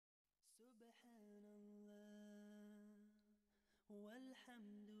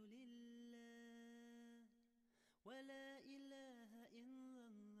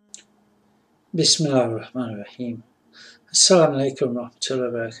Bismillahirrahmanirrahim. Assalamu alaikum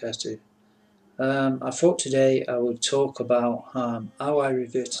warahmatullahi wabarakatuh. I thought today I would talk about how I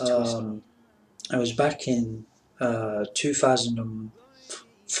reverted to Islam. I was back in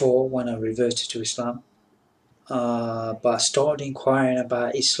 2004 when I reverted to Islam, but I started inquiring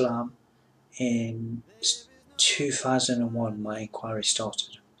about Islam in 2001. My inquiry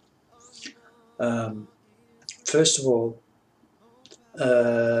started. First of all,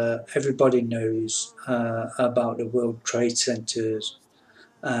 everybody knows about the World Trade Centers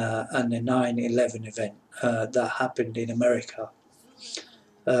and the 9/11 event that happened in America.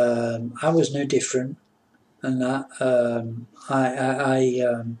 I was no different, and that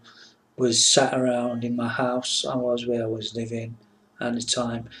I was sat around in my house. I was where I was living at the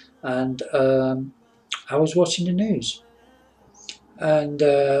time, and I was watching the news. And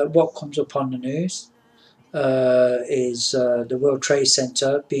what comes up on the news is the World Trade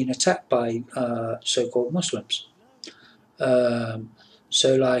Center being attacked by so-called Muslims.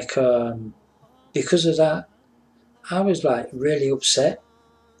 Because of that, I was like really upset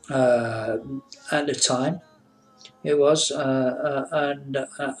at the time. It was, and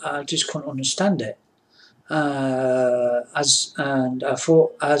I just couldn't understand it. And I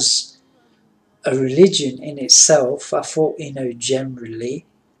thought, as a religion in itself, I thought, generally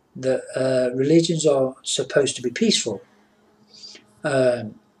that religions are supposed to be peaceful. But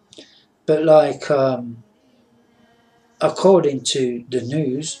according to the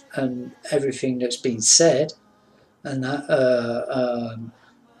news and everything that's been said, and that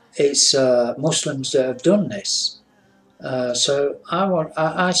it's Muslims that have done this. So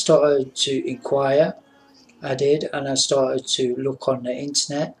I started to inquire. I did, and I started to look on the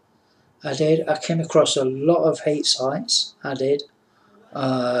internet. I did. I came across a lot of hate sites. I did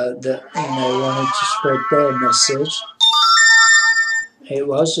that wanted to spread their message. It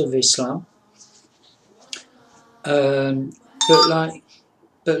was of Islam. But like,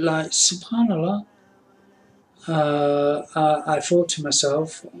 subhanallah, I thought to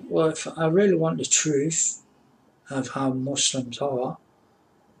myself, well, if I really want the truth of how Muslims are,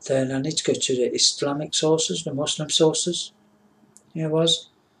 then I need to go to the Islamic sources, the Muslim sources. It was.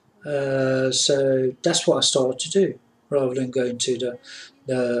 So that's what I started to do, rather than going to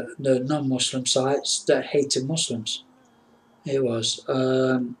the non-Muslim sites that hated Muslims. It was.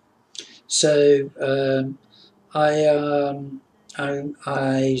 I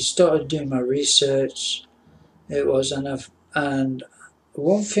started doing my research. It was, and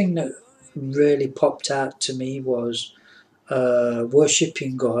one thing that really popped out to me was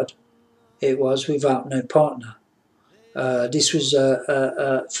worshipping God. It was without no partner. This was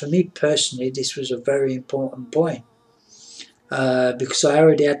for me personally. This was a very important point because I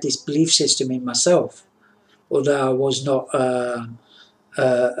already had this belief system in myself, although I was not a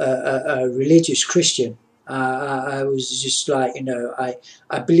religious Christian. I was just like,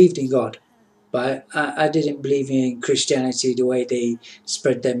 I believed in God, but I didn't believe in Christianity the way they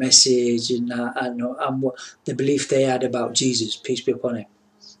spread their message and what the belief they had about Jesus, peace be upon him,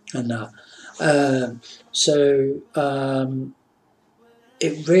 and that.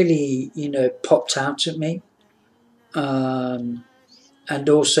 It really, popped out at me. And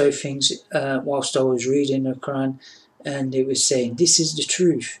also things whilst I was reading the Quran, and it was saying this is the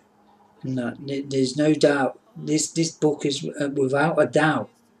truth. No, there's no doubt. This book is without a doubt.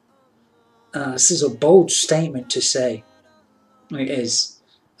 This is a bold statement to say. It is.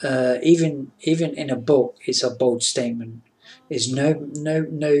 Even in a book, it's a bold statement. There's no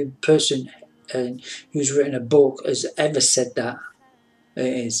person who's written a book has ever said that.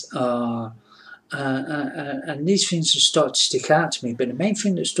 It is. And these things have started to stick out to me. But the main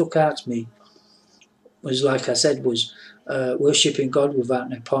thing that stuck out to me was, like I said, was worshipping God without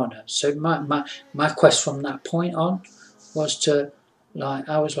no partner. So my quest from that point on was to,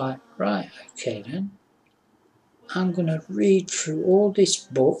 I was like, right, okay then, I'm going to read through all this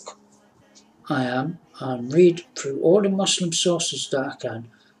book. I'm read through all the Muslim sources that I can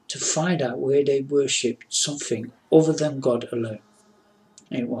to find out where they worship something other than God alone.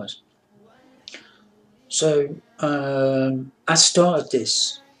 It was. So I started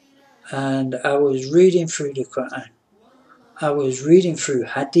this, and I was reading through the Quran. I was reading through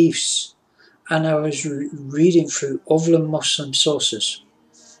hadiths, and I was reading through other Muslim sources.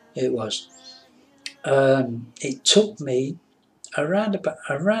 It was. It took me around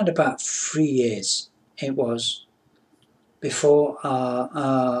about 3 years. It was before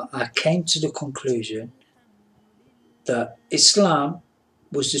I came to the conclusion that Islam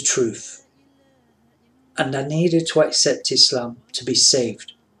was the truth, and I needed to accept Islam to be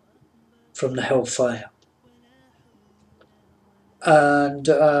saved from the hellfire. And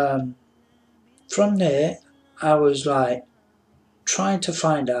from there, I was like trying to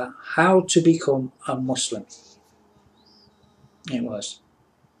find out how to become a Muslim. It was,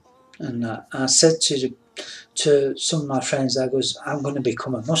 and I said to some of my friends, I goes, I'm going to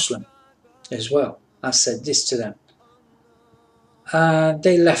become a Muslim as well. I said this to them.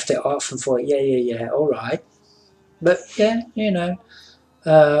 They left it off and thought, yeah, all right. But yeah,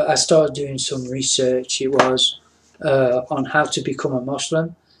 I started doing some research. It was on how to become a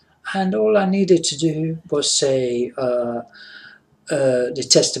Muslim, and all I needed to do was say the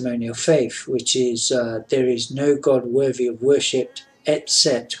testimony of faith, which is there is no God worthy of worship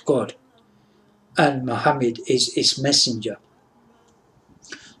except God, and Muhammad is his messenger.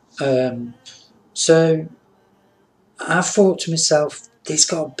 So I thought to myself, there's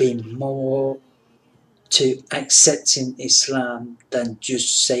got to be more to accepting Islam than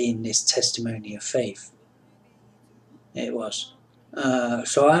just saying this testimony of faith. It was.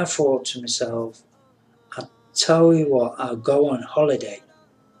 So I thought to myself, I'll tell you what, I'll go on holiday.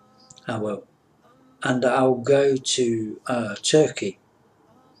 I will. And I'll go to Turkey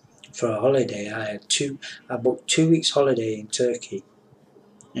for a holiday. I booked 2 weeks holiday in Turkey.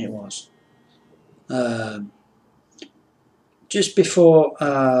 It was. Just before,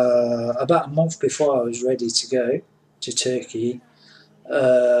 about a month before I was ready to go to Turkey,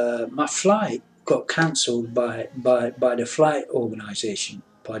 my flight got cancelled by the flight organisation,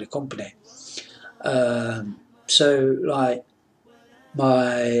 by the company. So like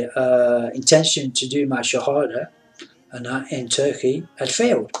my intention to do my shahada and that in Turkey had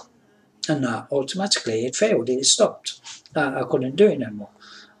failed, and that automatically it failed. It stopped. I couldn't do it anymore.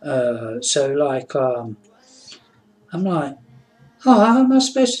 So like I'm like, oh, how am I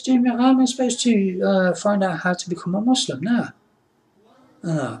supposed to do? How am I supposed to find out how to become a Muslim now?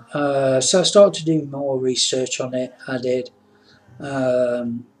 So I started to do more research on it. I did,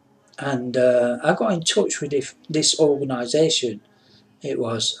 and I got in touch with this organisation. It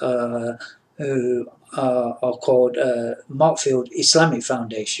was who are called Markfield Islamic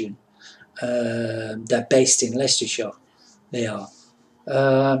Foundation. They're based in Leicestershire. They are,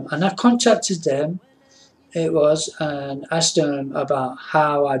 and I contacted them. It was, and asked them about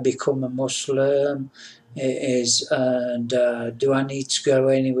how I become a Muslim. It is, and do I need to go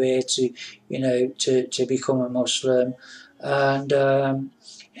anywhere to become a Muslim? And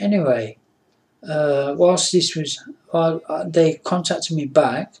anyway, whilst this was, they contacted me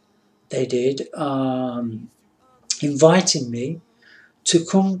back. They did, inviting me to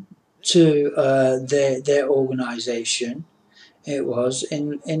come to their organisation. It was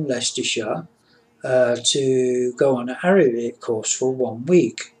in Leicestershire. To go on an Arabic course for 1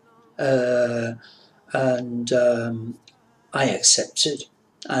 week, and I accepted.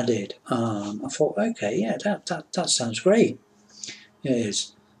 I did. I thought, okay, yeah, that sounds great. It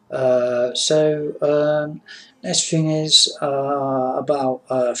is. Next thing is about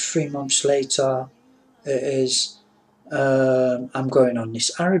 3 months later, it is I'm going on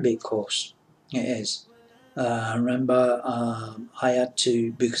this Arabic course. It is. I remember I had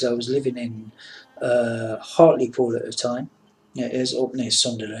to, because I was living in Hartlepool at the time. It is up near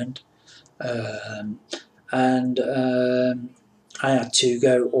Sunderland, and I had to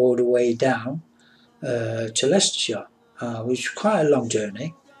go all the way down to Leicestershire, which was quite a long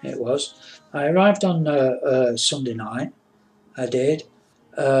journey. It was. I arrived on Sunday night. I did.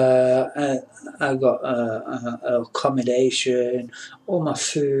 I got accommodation, all my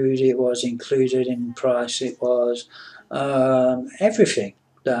food. It was included in the price. It was everything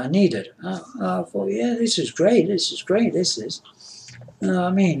that I needed. I thought, yeah, this is great. This is great. This is. You know what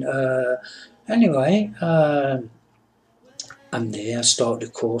I mean? Anyway, I'm there. I start the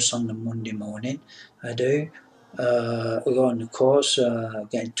course on the Monday morning. I do. We go on the course,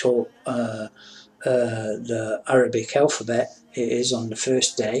 getting taught the Arabic alphabet. It is on the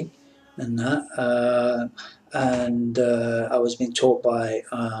first day, and that. I was being taught by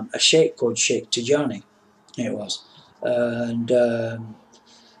a sheikh called Sheikh Tijani. It was, and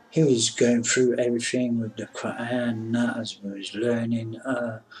he was going through everything with the Quran and that, as we was learning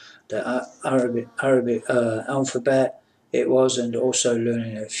the Arabic alphabet. It was, and also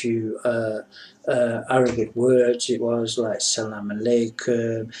learning a few Arabic words. It was like Salam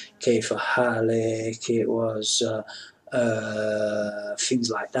Alaikum, Kaifa Halik. It was things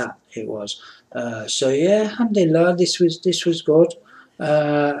like that. It was. So yeah, alhamdulillah, this was good.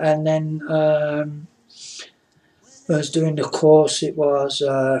 And then I was doing the course. It was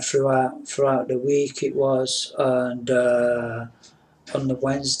throughout the week. It was, and on the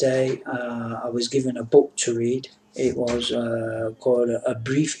Wednesday, I was given a book to read. It was called A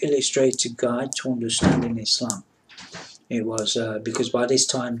Brief Illustrated Guide to Understanding Islam. It was because by this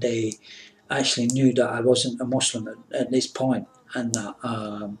time they actually knew that I wasn't a Muslim at this point, and that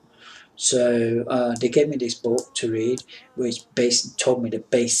so they gave me this book to read, which basically told me the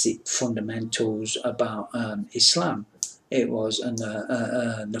basic fundamentals about Islam. It was, and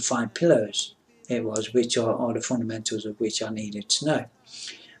the 5 pillars. It was, which are the fundamentals of which I needed to know.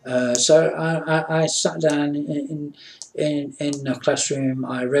 So I sat down in a classroom.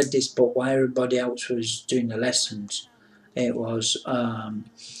 I read this book while everybody else was doing the lessons. It was, and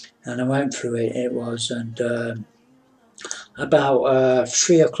I went through it. It was, and about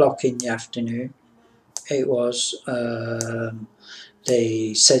 3 o'clock in the afternoon. It was.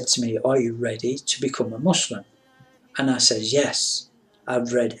 They said to me, "Are you ready to become a Muslim?" And I said, "Yes.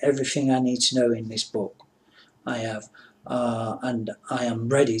 I've read everything I need to know in this book. I have, and I am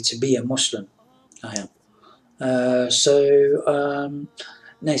ready to be a Muslim. I am."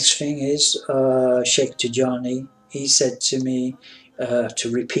 Next thing is Sheikh Tijani. He said to me to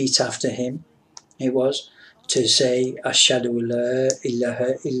repeat after him. It was to say Ashhadu la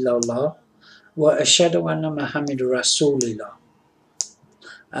ilaha illallah wa ashhadu anna Muhammadur Rasulullah.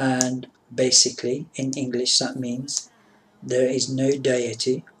 And basically, in English, that means there is no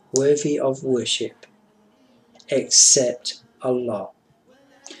deity worthy of worship except Allah,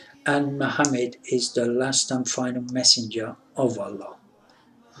 and Muhammad is the last and final messenger of Allah.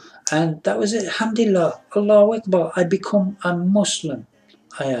 And that was it. Alhamdulillah, Allahu Akbar. I become a Muslim.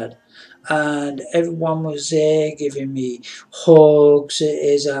 I had. And everyone was there giving me hugs, it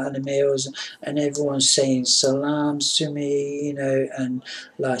is out of the meals, and everyone's saying salams to me, you know, and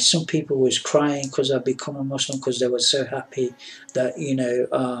like some people was crying because I'd become a Muslim because they were so happy that, you know,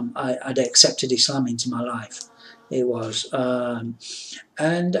 I'd accepted Islam into my life. It was, and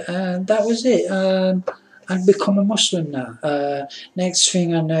that was it. I'd become a Muslim now. Next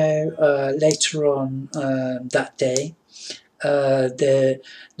thing I know, later on that day, the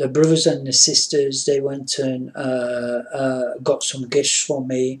brothers and the sisters, they went and got some gifts for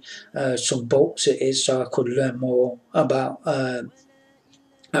me, some books it is, so I could learn more about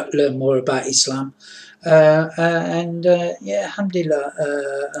Islam. Yeah, alhamdulillah,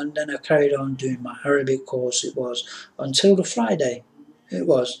 and then I carried on doing my Arabic course. It was until the Friday. It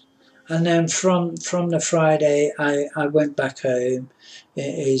was. And then from the Friday, I went back home.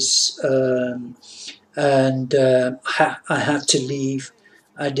 It is, and I had to leave.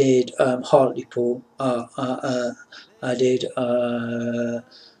 I did Hartlepool. I did,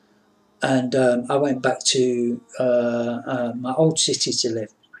 and I went back to my old city to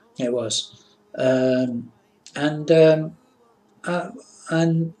live. It was, and a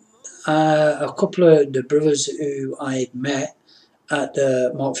couple of the brothers who I had met at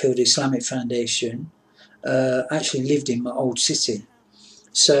the Markfield Islamic Foundation actually lived in my old city.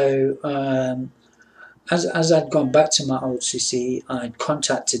 So as I'd gone back to my old city, I'd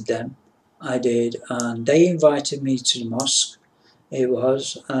contacted them. I did, and they invited me to the mosque. It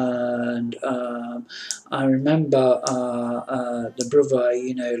was, and I remember the brother,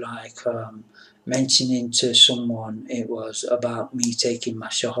 you know, like mentioning to someone it was about me taking my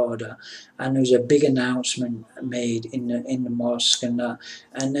shahada, and there was a big announcement made in the mosque, and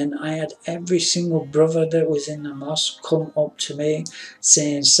then I had every single brother that was in the mosque come up to me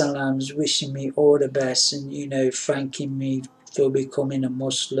saying salams, wishing me all the best, and, you know, thanking me for becoming a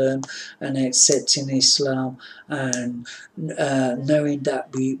Muslim and accepting Islam, and knowing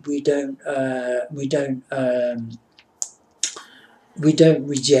that we don't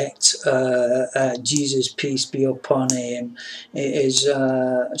reject Jesus, peace be upon him. It is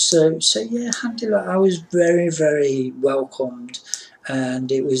so yeah, alhamdulillah, I was very, very welcomed, and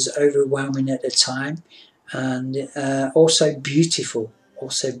it was overwhelming at the time, and also beautiful.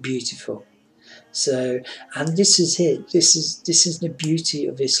 So, and this is it. This is the beauty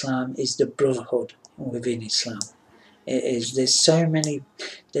of Islam, is the brotherhood within Islam. It is. There's so many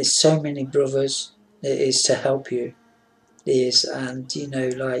brothers. It is to help you. This, and, you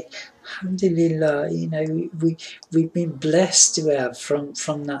know, like, alhamdulillah, you know, we've been blessed to have from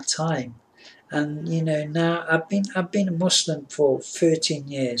that time. And, you know, now I've been a Muslim for 13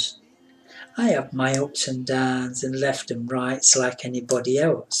 years. I have my ups and downs and left and rights like anybody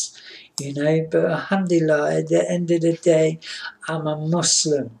else, you know, but alhamdulillah, at the end of the day, I'm a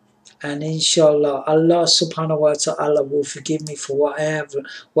Muslim. And inshallah, Allah subhanahu wa ta'ala will forgive me for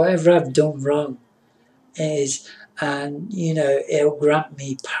whatever I've done wrong. And, you know, it'll grant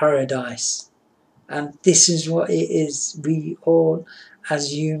me paradise. And this is what it is. We all,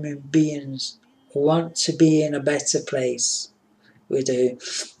 as human beings, want to be in a better place. we do.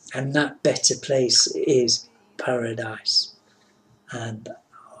 And that better place is paradise. And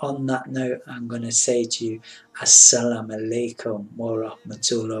on that note, I'm going to say to you, Assalamu alaikum wa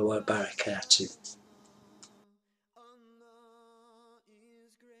rahmatullahi wa barakatuh.